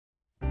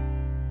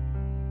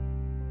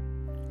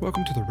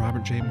Welcome to the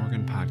Robert J.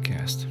 Morgan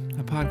Podcast,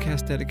 a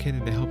podcast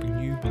dedicated to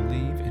helping you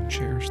believe and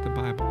cherish the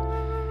Bible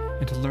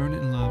and to learn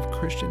and love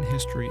Christian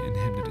history and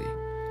hymnody.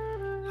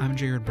 I'm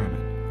Jared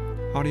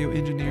Brummett, audio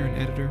engineer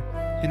and editor,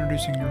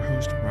 introducing your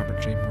host,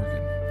 Robert J.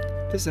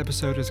 Morgan. This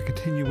episode is a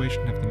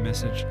continuation of the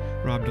message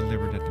Rob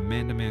delivered at the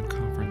Man to Man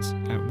Conference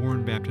at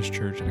Warren Baptist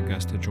Church in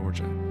Augusta,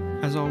 Georgia.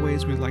 As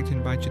always, we'd like to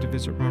invite you to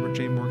visit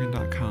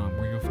robertjmorgan.com,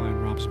 where you'll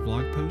find Rob's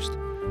blog post,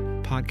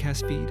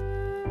 podcast feed,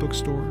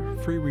 bookstore,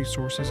 free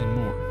resources, and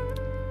more.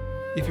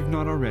 If you've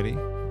not already,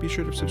 be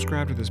sure to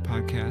subscribe to this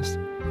podcast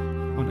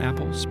on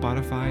Apple,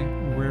 Spotify,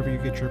 or wherever you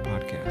get your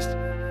podcast.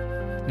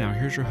 Now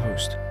here's your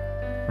host,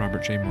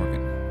 Robert J.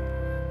 Morgan.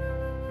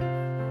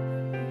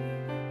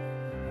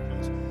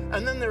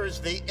 And then there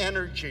is the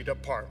energy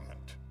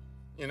department.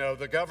 You know,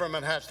 the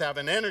government has to have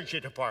an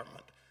energy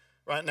department.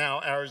 Right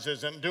now, ours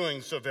isn't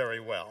doing so very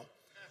well.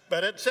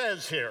 But it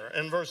says here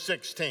in verse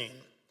 16,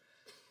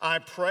 I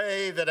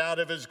pray that out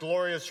of his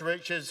glorious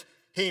riches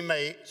he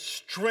may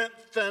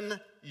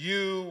strengthen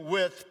you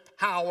with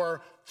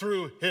power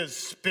through his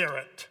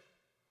Spirit.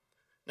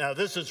 Now,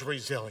 this is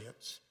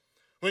resilience.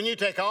 When you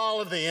take all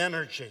of the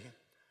energy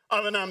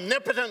of an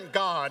omnipotent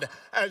God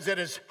as it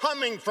is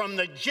humming from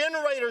the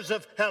generators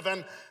of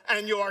heaven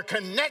and you are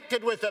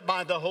connected with it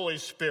by the Holy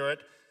Spirit,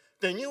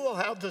 then you will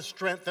have the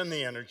strength and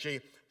the energy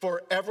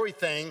for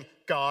everything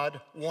God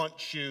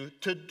wants you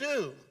to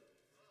do.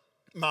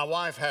 My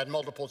wife had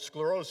multiple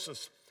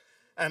sclerosis,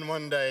 and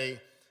one day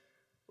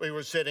we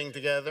were sitting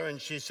together and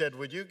she said,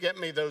 would you get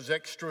me those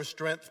extra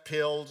strength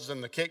pills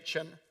in the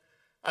kitchen?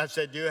 I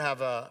said, do you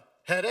have a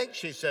headache?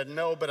 She said,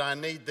 no, but I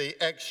need the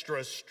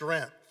extra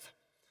strength.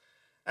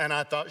 And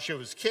I thought she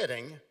was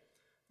kidding,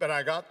 but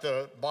I got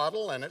the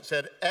bottle and it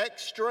said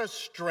extra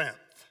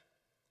strength.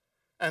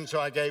 And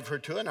so I gave her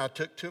two and I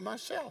took two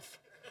myself.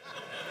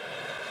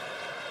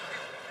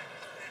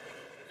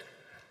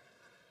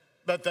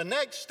 But the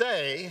next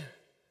day,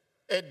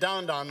 it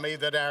dawned on me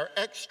that our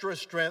extra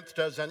strength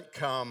doesn't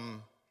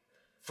come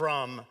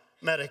from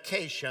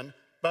medication,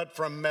 but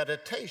from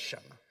meditation.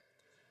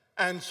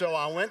 And so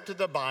I went to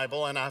the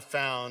Bible and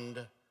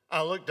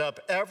I looked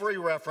up every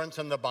reference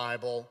in the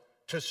Bible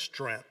to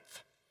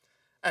strength.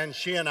 And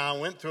she and I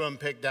went through and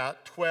picked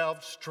out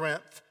 12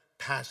 strength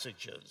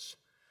passages.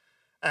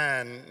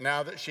 And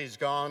now that she's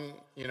gone,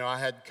 you know, I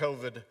had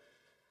COVID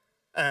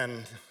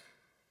and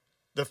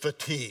the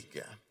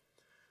fatigue.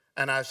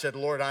 And I said,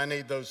 Lord, I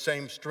need those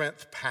same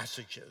strength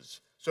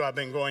passages. So I've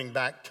been going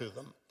back to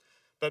them.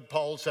 But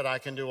Paul said, I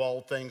can do all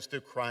things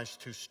through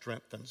Christ who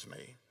strengthens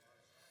me.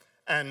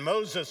 And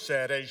Moses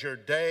said, as your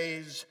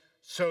days,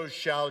 so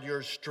shall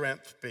your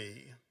strength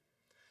be.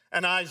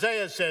 And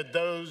Isaiah said,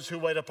 those who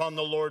wait upon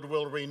the Lord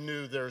will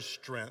renew their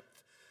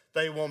strength.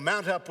 They will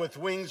mount up with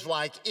wings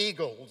like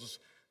eagles.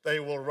 They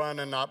will run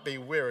and not be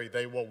weary.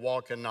 They will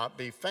walk and not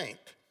be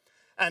faint.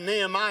 And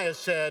Nehemiah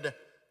said,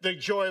 the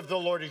joy of the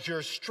Lord is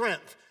your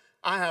strength.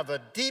 I have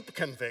a deep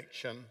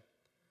conviction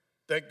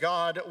that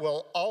God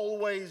will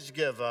always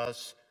give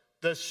us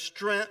the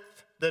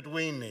strength that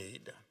we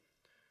need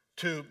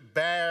to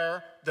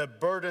bear the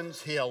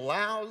burdens he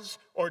allows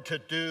or to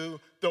do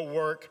the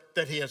work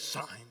that he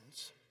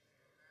assigns.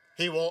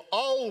 He will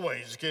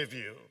always give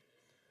you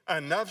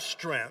enough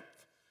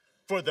strength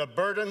for the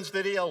burdens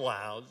that he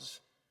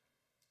allows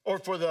or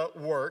for the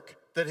work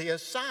that he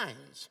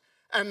assigns.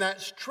 And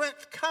that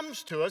strength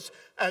comes to us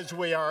as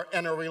we are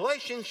in a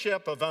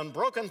relationship of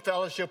unbroken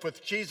fellowship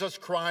with Jesus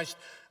Christ,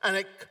 and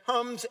it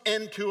comes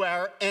into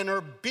our inner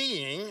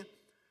being,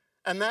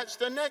 and that's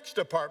the next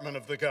department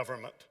of the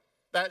government.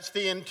 That's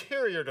the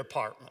interior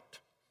department.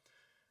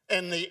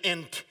 In the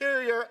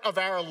interior of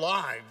our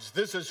lives,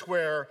 this is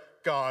where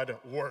God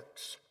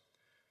works.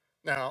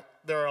 Now,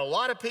 there are a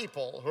lot of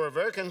people who are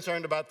very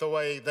concerned about the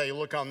way they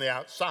look on the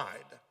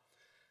outside,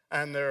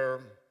 and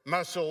their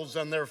muscles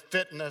and their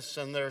fitness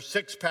and their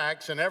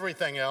six-packs and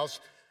everything else,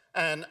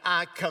 and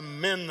I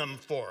commend them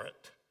for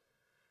it.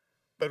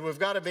 But we've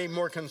got to be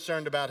more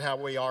concerned about how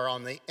we are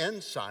on the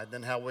inside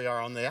than how we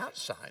are on the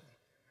outside.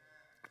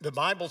 The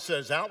Bible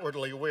says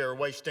outwardly we are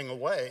wasting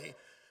away,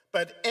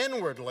 but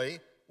inwardly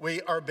we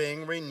are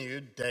being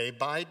renewed day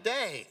by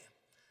day.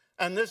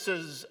 And this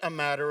is a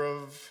matter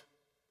of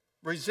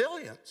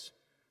resilience.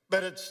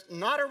 But it's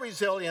not a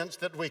resilience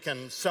that we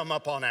can sum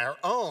up on our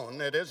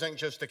own. It isn't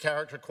just a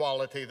character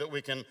quality that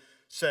we can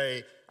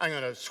say, I'm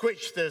going to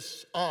switch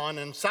this on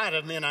inside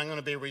of me and I'm going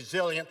to be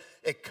resilient.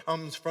 It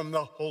comes from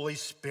the Holy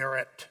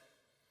Spirit.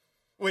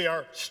 We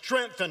are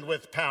strengthened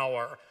with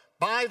power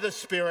by the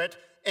Spirit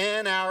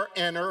in our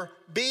inner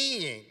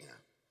being.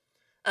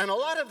 And a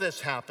lot of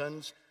this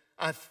happens,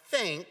 I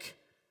think,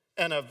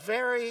 in a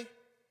very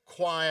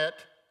quiet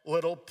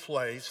little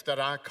place that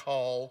I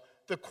call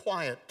the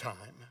quiet time.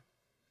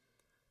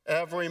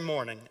 Every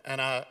morning,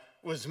 and I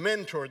was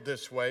mentored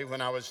this way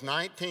when I was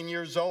 19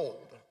 years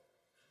old,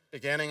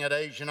 beginning at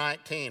age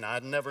 19.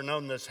 I'd never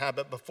known this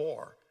habit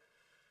before,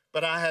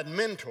 but I had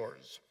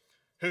mentors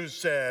who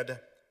said,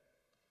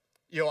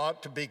 you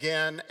ought to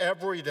begin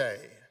every day,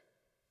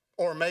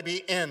 or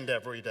maybe end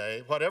every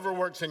day, whatever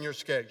works in your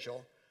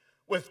schedule,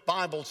 with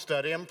Bible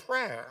study and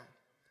prayer.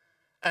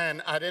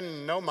 And I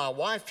didn't know my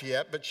wife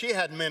yet, but she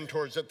had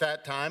mentors at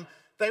that time.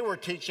 They were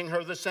teaching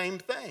her the same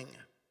thing.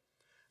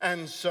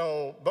 And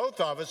so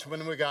both of us,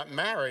 when we got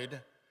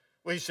married,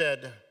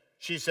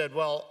 she said,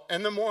 well,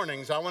 in the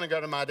mornings, I want to go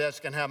to my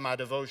desk and have my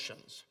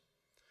devotions.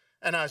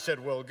 And I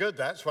said, well, good,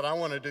 that's what I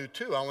want to do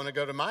too. I want to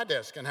go to my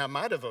desk and have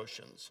my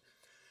devotions.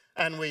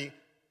 And we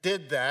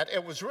did that.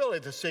 It was really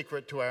the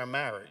secret to our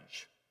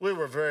marriage. We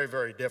were very,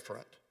 very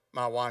different,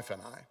 my wife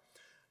and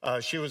I.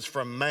 She was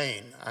from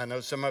Maine. I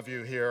know some of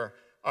you here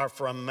are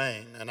from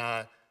Maine, and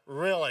I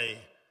really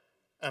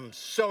am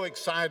so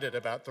excited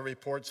about the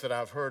reports that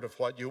I've heard of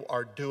what you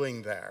are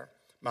doing there.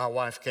 My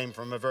wife came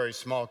from a very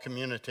small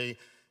community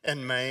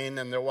in Maine,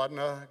 and there wasn't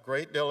a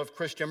great deal of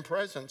Christian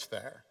presence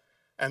there.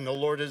 And the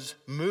Lord is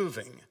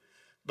moving.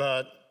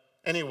 But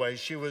anyway,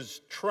 she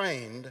was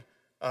trained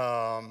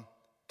to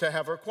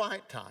have her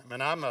quiet time.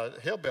 And I'm a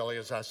hillbilly,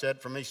 as I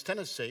said, from East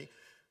Tennessee.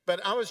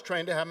 But I was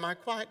trained to have my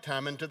quiet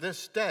time. And to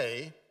this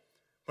day,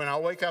 when I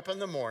wake up in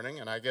the morning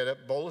and I get a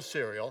bowl of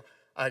cereal,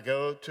 I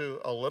go to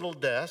a little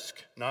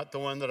desk, not the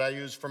one that I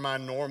use for my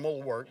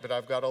normal work, but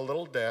I've got a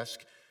little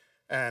desk,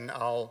 and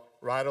I'll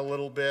write a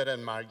little bit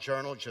in my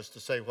journal just to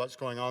say what's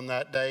going on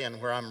that day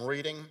and where I'm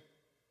reading.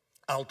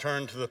 I'll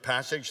turn to the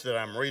passage that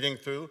I'm reading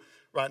through.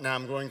 Right now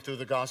I'm going through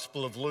the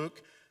Gospel of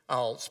Luke.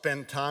 I'll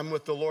spend time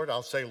with the Lord.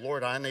 I'll say,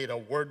 Lord, I need a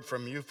word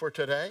from you for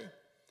today.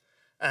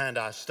 And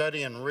I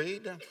study and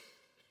read.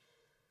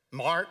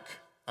 Mark,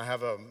 I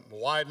have a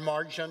wide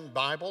margin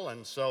Bible,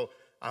 and so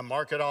I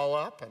mark it all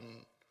up.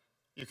 And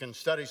you can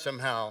study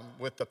somehow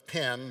with the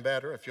pen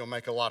better if you'll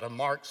make a lot of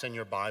marks in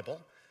your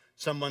Bible.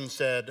 Someone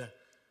said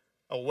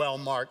a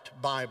well-marked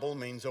Bible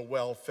means a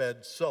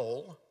well-fed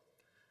soul.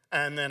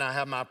 And then I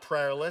have my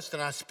prayer list,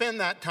 and I spend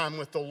that time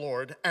with the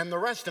Lord, and the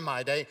rest of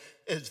my day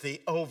is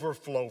the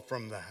overflow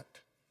from that.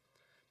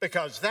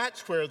 Because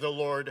that's where the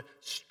Lord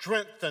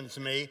strengthens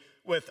me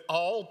with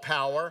all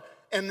power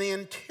in the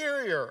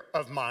interior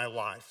of my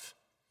life.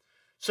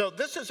 So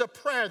this is a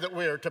prayer that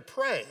we are to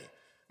pray.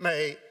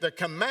 May the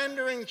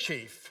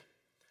Commander-in-Chief,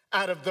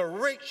 out of the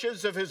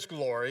riches of his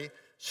glory,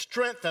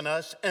 strengthen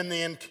us in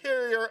the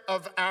interior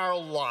of our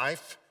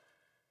life.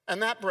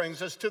 And that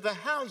brings us to the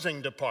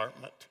housing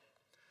department.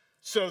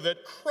 So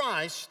that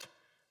Christ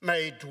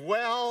may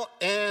dwell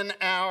in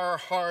our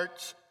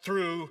hearts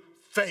through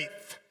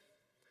faith.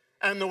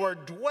 And the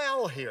word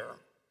dwell here,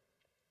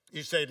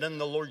 you say, didn't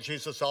the Lord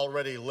Jesus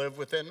already live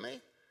within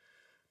me?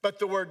 But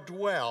the word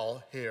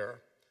dwell here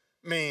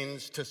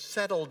means to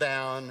settle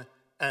down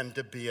and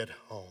to be at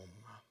home.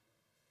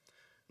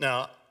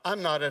 Now,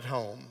 I'm not at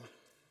home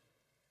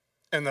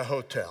in the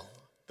hotel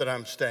that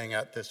I'm staying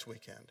at this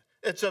weekend.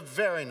 It's a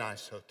very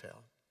nice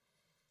hotel.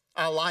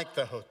 I like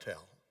the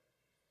hotel.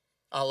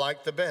 I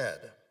like the bed.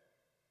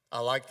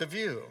 I like the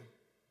view.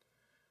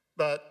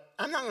 But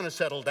I'm not going to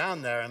settle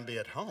down there and be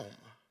at home.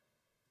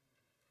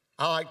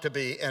 I like to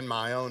be in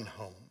my own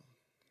home.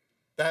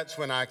 That's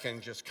when I can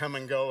just come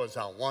and go as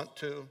I want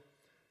to.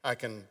 I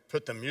can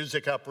put the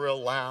music up real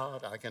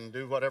loud. I can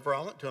do whatever I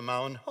want to in my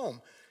own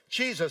home.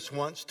 Jesus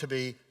wants to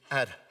be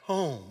at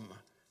home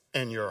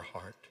in your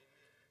heart.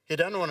 He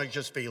doesn't want to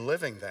just be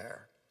living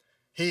there.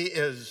 He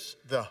is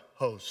the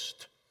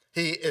host.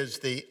 He is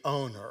the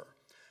owner.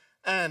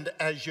 And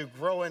as you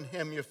grow in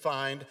him, you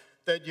find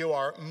that you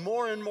are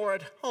more and more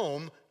at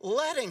home,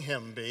 letting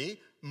him be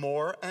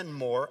more and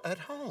more at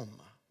home.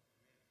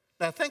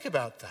 Now think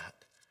about that.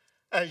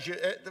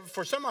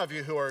 For some of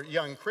you who are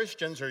young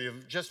Christians or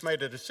you've just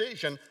made a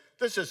decision,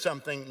 this is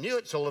something new.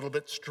 It's a little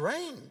bit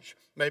strange,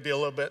 maybe a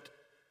little bit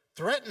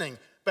threatening.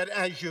 But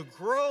as you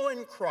grow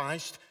in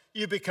Christ,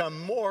 you become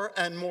more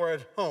and more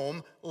at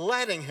home,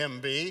 letting him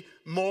be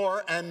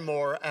more and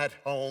more at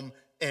home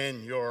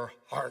in your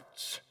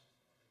hearts.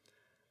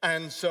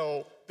 And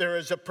so there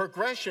is a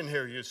progression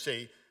here, you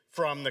see,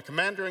 from the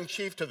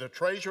Commander-in-Chief to the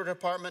Treasury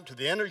Department, to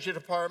the Energy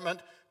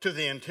Department, to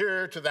the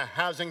Interior, to the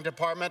Housing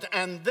Department,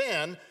 and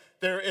then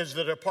there is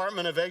the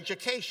Department of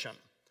Education.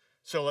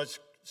 So let's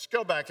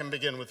go back and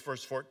begin with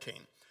verse 14.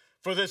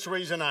 For this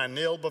reason I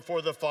kneel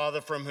before the Father,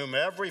 from whom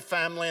every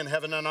family in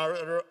heaven and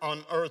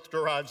on earth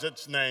derives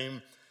its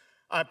name.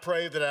 I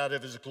pray that out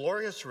of his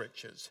glorious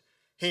riches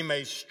he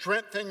may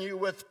strengthen you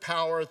with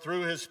power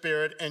through his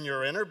Spirit in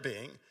your inner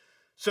being,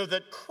 so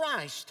that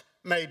Christ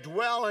may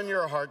dwell in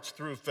your hearts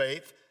through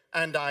faith.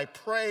 And I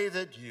pray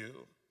that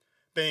you,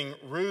 being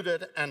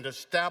rooted and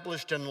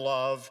established in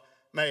love,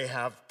 may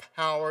have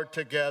power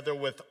together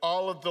with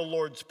all of the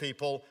Lord's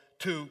people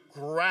to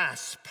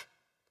grasp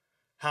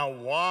how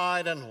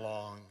wide and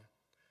long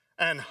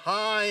and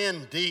high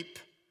and deep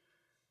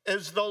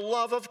is the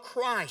love of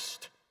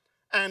Christ,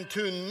 and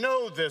to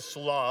know this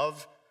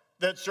love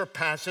that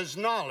surpasses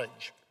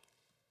knowledge.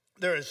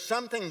 There is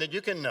something that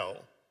you can know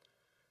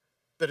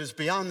that is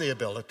beyond the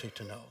ability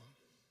to know.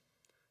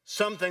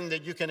 Something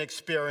that you can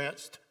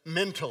experience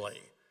mentally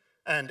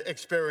and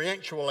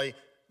experientially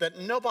that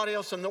nobody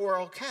else in the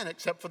world can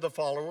except for the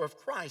follower of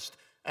Christ.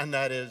 And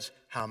that is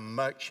how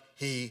much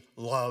he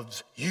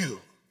loves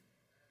you.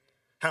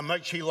 How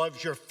much he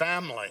loves your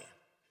family.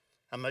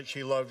 how much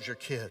he loves your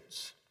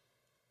kids.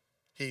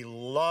 He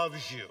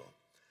loves you.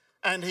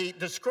 And he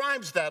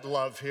describes that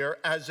love here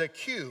as a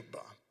cube.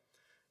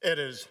 It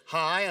is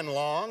high and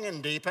long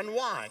and deep and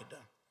wide.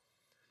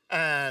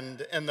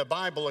 And in the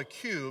Bible, a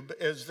cube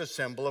is the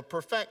symbol of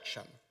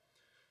perfection.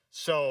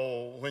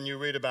 So when you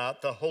read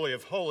about the Holy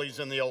of Holies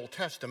in the Old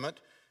Testament,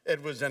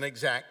 it was an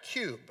exact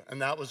cube,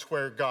 and that was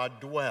where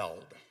God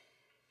dwelled.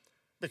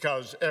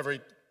 Because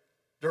every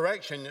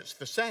direction, it's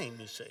the same,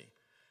 you see.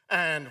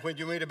 And when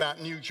you read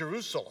about New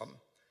Jerusalem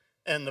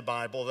in the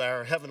Bible,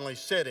 their heavenly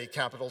city,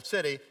 capital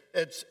city,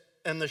 it's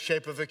in the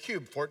shape of a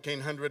cube,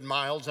 1,400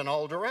 miles in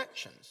all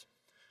directions.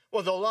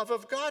 Well, the love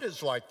of God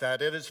is like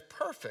that. It is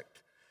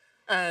perfect.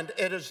 And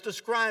it is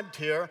described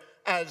here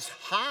as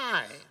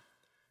high.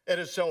 It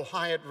is so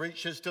high it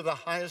reaches to the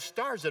highest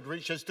stars. It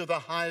reaches to the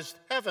highest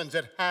heavens.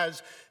 It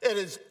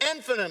is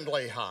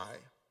infinitely high.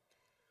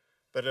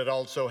 But it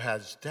also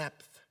has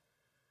depth.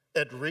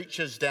 It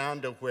reaches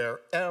down to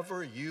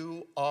wherever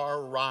you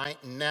are right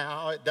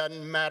now. It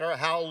doesn't matter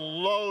how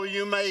low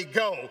you may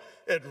go.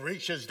 It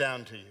reaches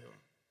down to you.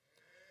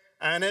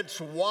 And it's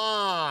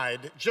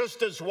wide,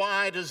 just as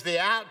wide as the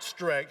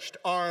outstretched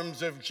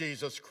arms of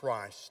Jesus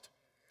Christ.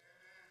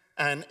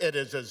 And it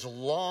is as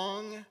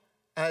long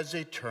as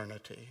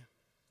eternity.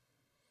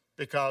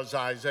 Because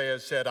Isaiah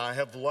said, I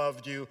have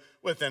loved you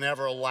with an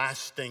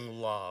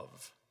everlasting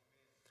love.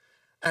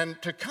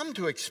 And to come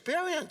to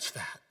experience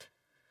that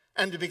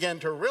and to begin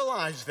to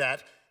realize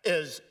that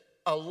is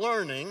a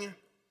learning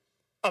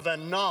of a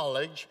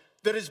knowledge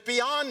that is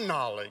beyond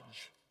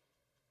knowledge.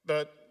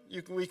 But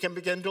we can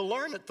begin to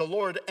learn it. The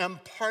Lord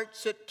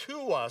imparts it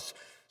to us.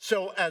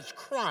 So as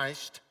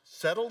Christ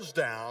settles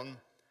down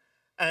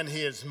and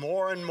he is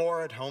more and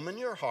more at home in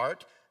your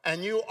heart,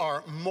 and you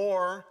are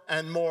more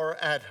and more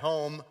at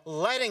home,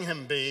 letting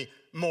him be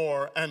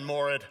more and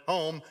more at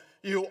home,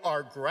 you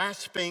are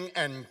grasping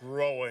and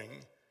growing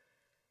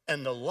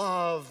in the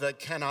love that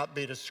cannot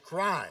be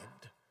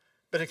described,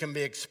 but it can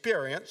be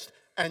experienced,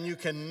 and you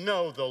can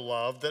know the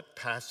love that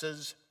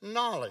passes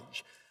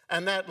knowledge.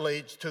 And that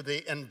leads to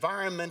the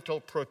Environmental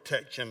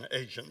Protection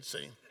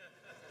Agency.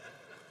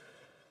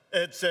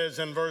 It says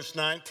in verse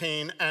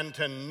 19, and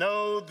to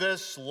know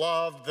this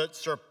love that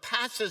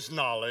surpasses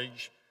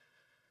knowledge,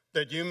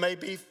 that you may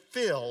be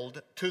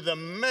filled to the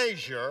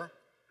measure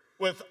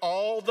with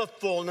all the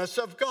fullness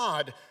of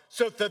God,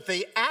 so that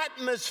the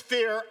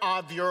atmosphere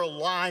of your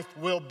life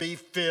will be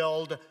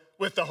filled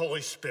with the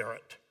Holy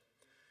Spirit.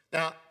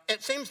 Now,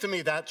 it seems to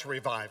me that's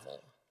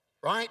revival,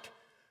 right?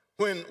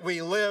 When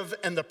we live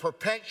in the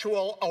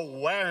perpetual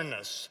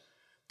awareness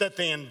that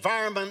the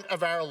environment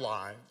of our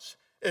lives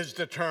is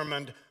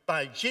determined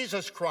by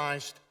Jesus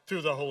Christ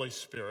through the Holy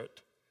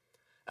Spirit.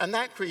 And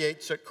that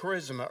creates a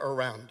charisma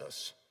around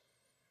us.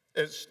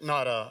 It's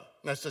not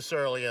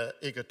necessarily an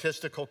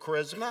egotistical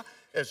charisma.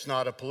 It's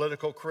not a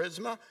political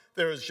charisma.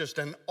 There is just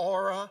an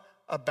aura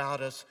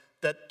about us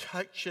that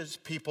touches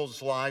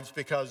people's lives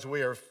because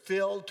we are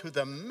filled to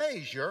the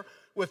measure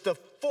with the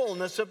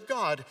fullness of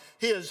God.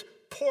 He is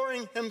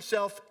pouring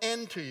himself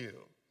into you.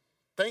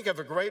 Think of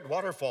a great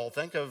waterfall.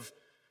 Think of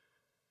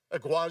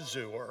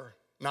Iguazu or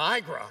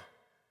Niagara.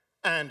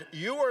 And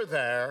you are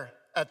there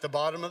at the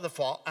bottom of the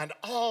fall, and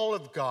all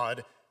of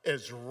God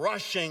is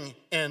rushing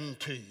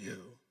into you.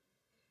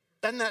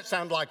 Doesn't that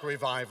sound like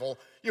revival?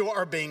 You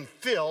are being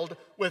filled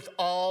with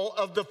all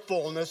of the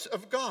fullness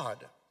of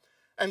God.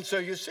 And so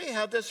you see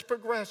how this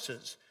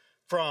progresses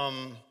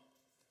from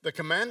the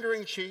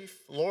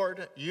commander-in-chief,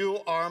 Lord, you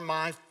are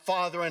my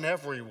Father in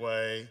every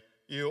way.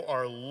 You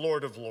are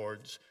Lord of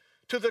Lords.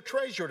 To the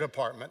Treasury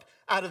Department,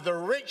 out of the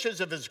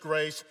riches of his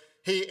grace,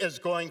 he is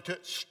going to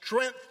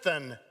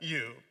strengthen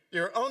you,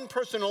 your own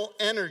personal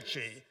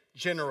energy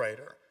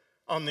generator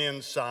on the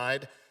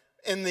inside,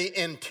 in the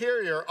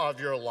interior of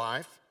your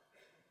life,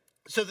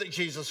 so that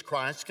Jesus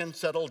Christ can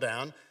settle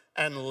down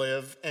and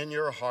live in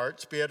your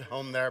hearts, be at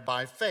home there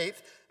by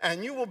faith,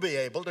 and you will be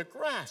able to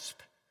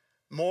grasp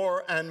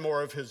more and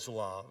more of his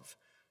love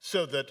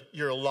so that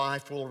your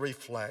life will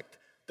reflect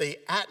the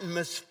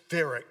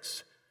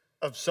atmospherics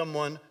of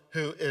someone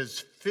who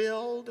is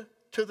filled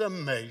to the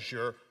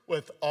measure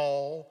with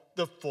all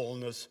the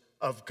fullness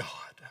of God.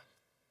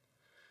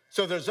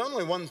 So there's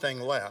only one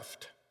thing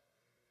left.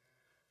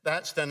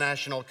 That's the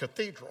National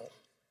Cathedral.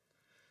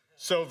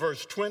 So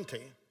verse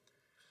 20,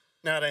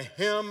 now to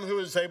him who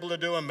is able to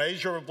do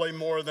immeasurably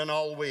more than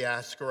all we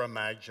ask or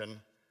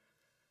imagine,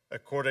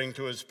 according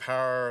to his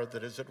power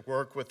that is at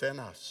work within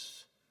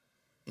us.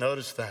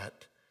 Notice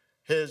that.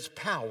 His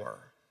power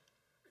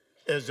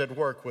is at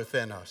work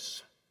within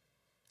us.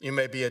 You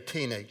may be a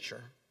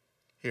teenager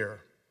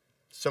here.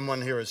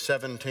 Someone here is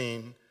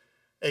 17,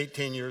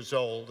 18 years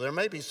old. There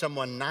may be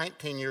someone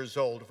 19 years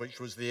old, which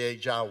was the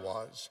age I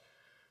was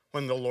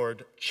when the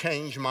Lord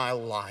changed my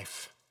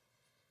life.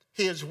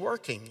 He is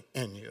working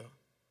in you.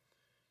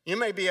 You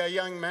may be a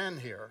young man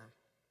here,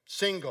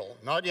 single,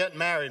 not yet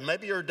married.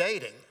 Maybe you're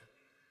dating.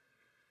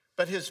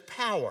 But his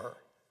power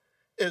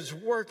is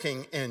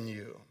working in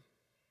you.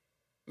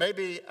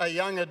 Maybe a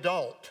young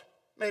adult.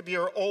 Maybe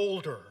you're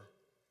older.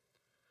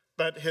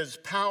 but his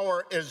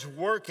power is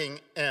working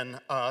in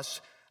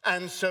us.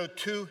 And so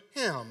to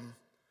him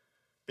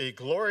be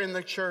glory in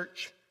the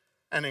church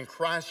and in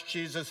Christ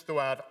Jesus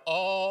throughout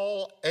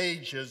all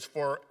ages,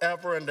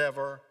 forever and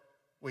ever,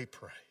 we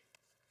pray.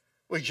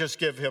 We just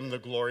give him the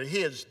glory.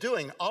 He is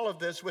doing all of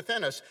this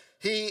within us.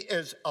 He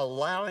is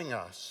allowing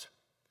us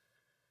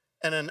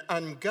in an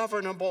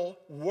ungovernable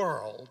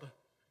world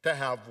to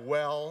have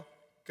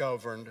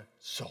well-governed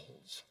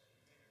souls.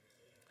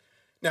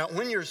 Now,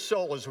 when your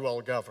soul is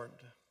well-governed,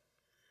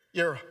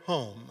 your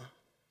home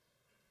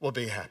will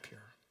be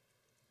happier.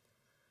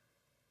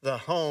 The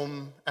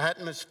home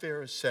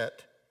atmosphere is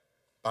set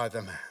by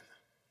the man,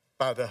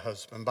 by the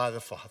husband, by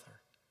the father.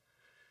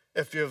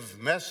 If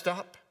you've messed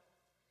up,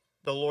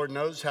 the Lord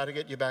knows how to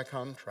get you back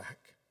on track.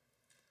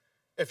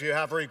 If you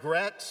have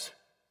regrets,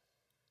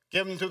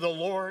 give them to the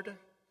Lord.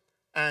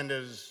 And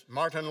as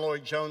Martin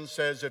Lloyd-Jones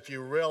says, if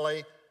you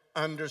really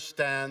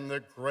understand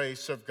the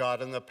grace of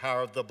God and the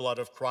power of the blood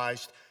of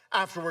Christ,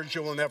 afterwards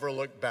you will never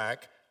look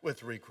back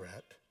with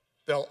regret.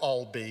 They'll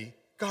all be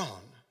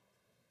gone.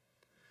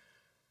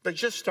 But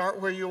just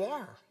start where you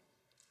are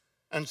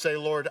and say,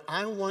 Lord,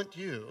 I want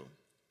you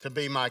to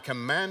be my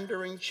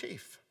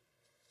commander-in-chief.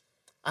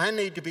 I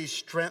need to be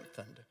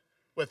strengthened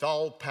with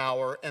all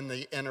power in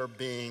the inner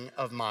being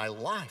of my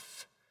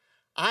life.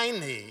 I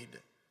need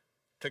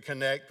to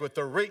connect with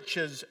the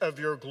riches of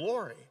your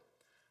glory.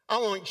 I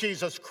want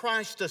Jesus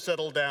Christ to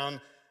settle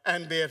down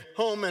and be at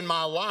home in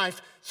my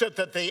life so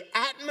that the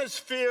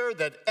atmosphere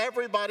that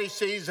everybody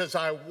sees as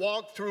I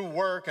walk through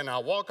work and I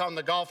walk on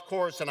the golf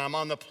course and I'm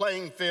on the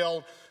playing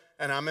field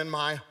and I'm in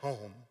my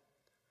home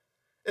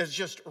is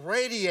just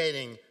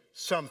radiating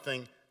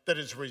something that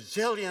is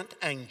resilient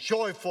and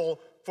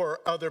joyful for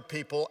other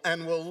people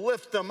and will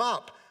lift them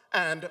up.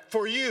 And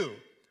for you,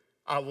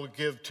 I will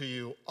give to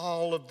you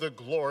all of the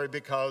glory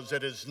because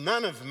it is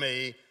none of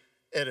me,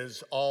 it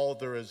is all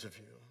there is of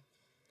you.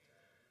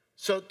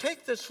 So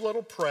take this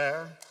little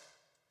prayer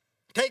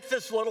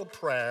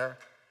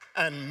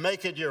and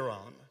make it your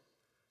own.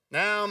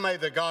 Now may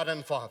the God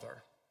and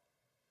Father,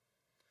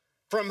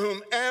 from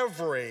whom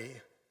every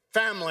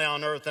family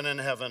on earth and in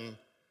heaven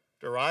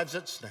derives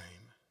its name,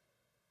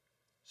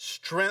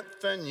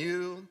 strengthen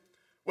you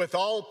with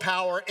all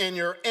power in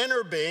your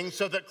inner being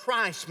so that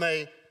Christ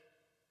may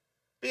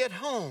be at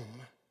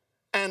home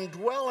and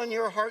dwell in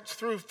your hearts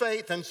through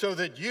faith, and so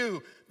that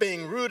you,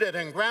 being rooted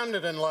and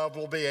grounded in love,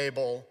 will be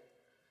able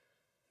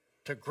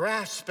to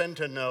grasp and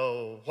to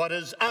know what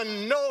is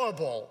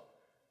unknowable,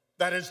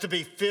 that is to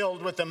be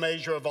filled with the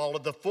measure of all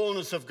of the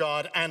fullness of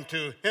God, and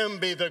to him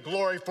be the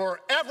glory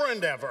forever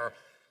and ever.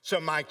 So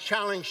my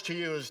challenge to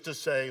you is to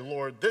say,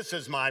 Lord, this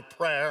is my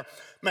prayer.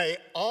 May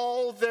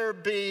all there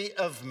be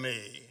of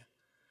me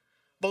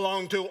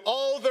belong to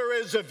all there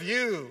is of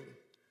you,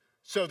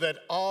 so that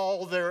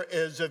all there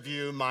is of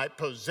you might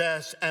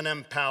possess and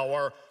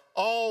empower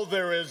all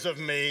there is of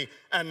me,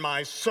 and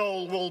my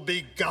soul will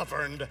be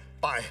governed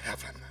by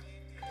heaven.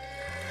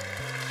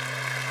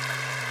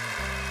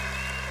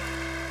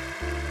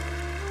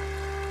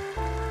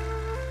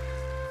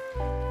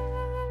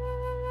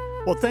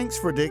 Well, thanks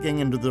for digging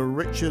into the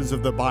riches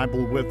of the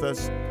Bible with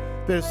us.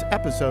 This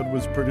episode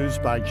was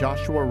produced by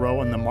Joshua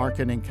Rowe and the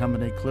marketing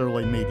company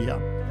Clearly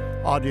Media.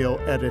 Audio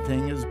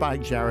editing is by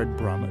Jared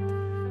Brummett.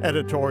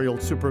 Editorial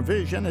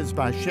supervision is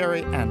by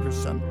Sherry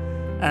Anderson.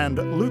 And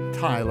Luke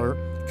Tyler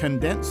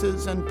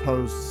condenses and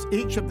posts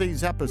each of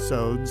these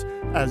episodes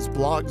as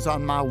blogs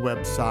on my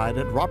website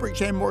at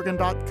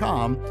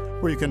robertjmorgan.com,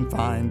 where you can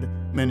find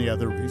many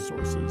other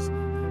resources.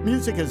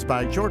 Music is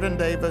by Jordan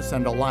Davis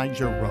and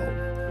Elijah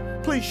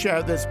Rowe. Please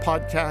share this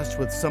podcast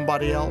with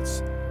somebody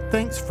else.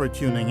 Thanks for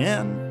tuning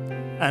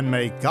in, and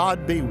may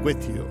God be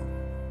with you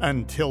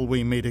until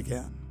we meet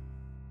again.